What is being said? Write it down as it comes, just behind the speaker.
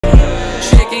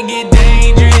can get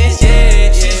dangerous,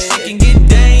 yeah. Shit can get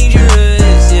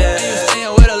dangerous, yeah. You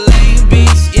staying with a lame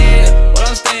beast, yeah. Well,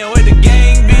 I'm staying with the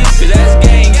gang beast, 'cause that's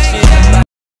gang shit.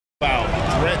 Wow,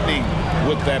 threatening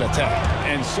with that attack.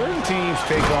 And certain teams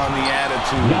take on the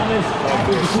attitude of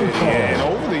their city. And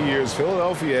over the years,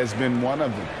 Philadelphia has been one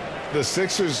of them. The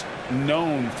Sixers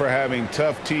known for having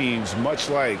tough teams, much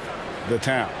like the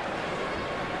town.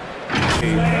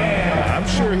 I'm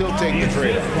sure he'll take the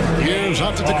trade. Here's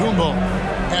Antetokounmpo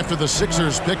after the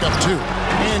Sixers pick up 2.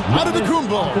 And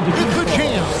Antetokounmpo is the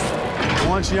champ.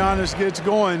 Once Giannis gets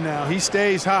going now, he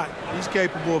stays hot. He's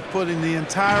capable of putting the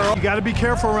entire... You got to be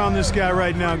careful around this guy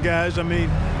right now, guys. I mean,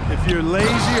 if you're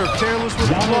lazy or careless with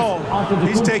the ball,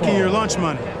 he's taking your lunch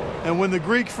money. And when the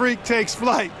Greek Freak takes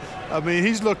flight, I mean,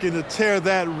 he's looking to tear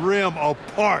that rim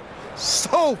apart.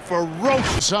 So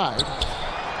ferocious. Side.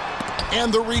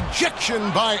 And the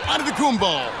rejection by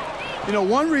Antetokounmpo. You know,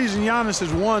 one reason Giannis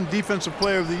has won Defensive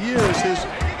Player of the Year is his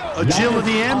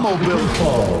agility and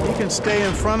mobility. He can stay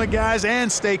in front of guys and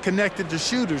stay connected to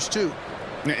shooters, too.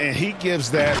 And he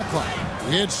gives that.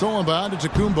 It's stolen by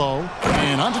Antetokounmpo,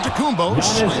 and Antetokounmpo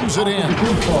slams it in.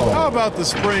 How about the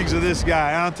springs of this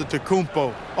guy,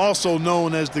 Antetokounmpo, also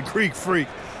known as the Greek Freak?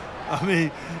 I mean,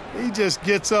 he just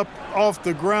gets up off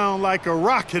the ground like a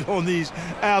rocket on these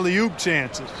alley-oop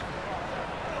chances.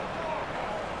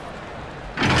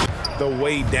 The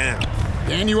way down.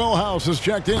 Daniel House has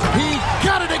checked in. He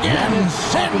got it again.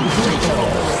 Sensational.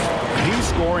 He's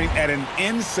scoring at an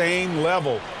insane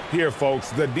level here, folks.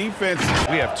 The defense.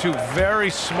 We have two very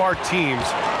smart teams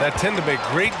that tend to make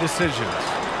great decisions.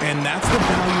 And that's the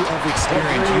value of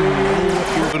experience. You know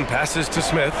what you're Open passes to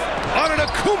Smith.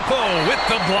 Antetokounmpo with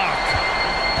the block.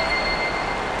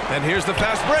 And here's the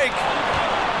fast break.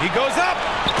 He goes up,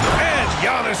 and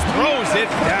Giannis throws it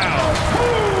down.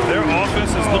 Their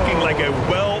offense is looking like a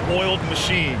well-oiled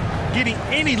machine, getting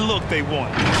any look they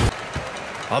want.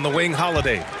 On the wing,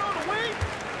 Holiday.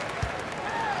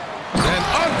 And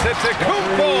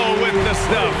Antetokounmpo with the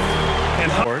stuff.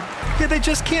 And yeah, they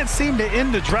just can't seem to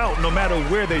end the drought no matter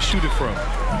where they shoot it from.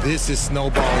 This is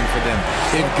snowballing for them.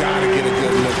 They've got to get a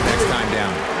good look next time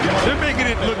down. They're making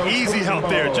it look easy out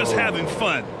there, just having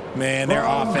fun. Man, their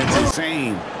offense is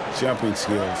Insane jumping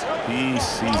skills. He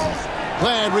seizes.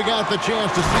 Glad we got the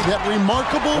chance to see that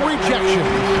remarkable rejection.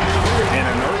 And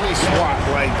an early swat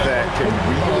like that can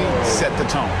really set the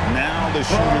tone. Now the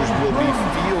shooters will be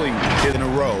feeling it in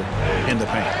a row in the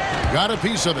paint. Got a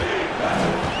piece of it.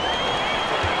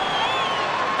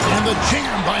 And the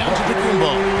jam by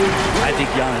Antetokounmpo. I think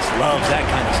Giannis loves that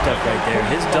kind of stuff right there.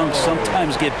 His dunks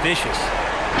sometimes get vicious.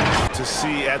 To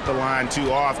see at the line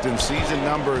too often, season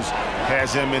numbers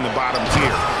has him in the bottom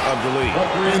tier of the league.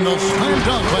 And the slam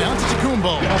dunk by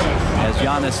Antetokounmpo. As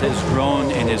Giannis has grown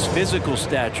in his physical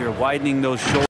stature, widening those shoulders.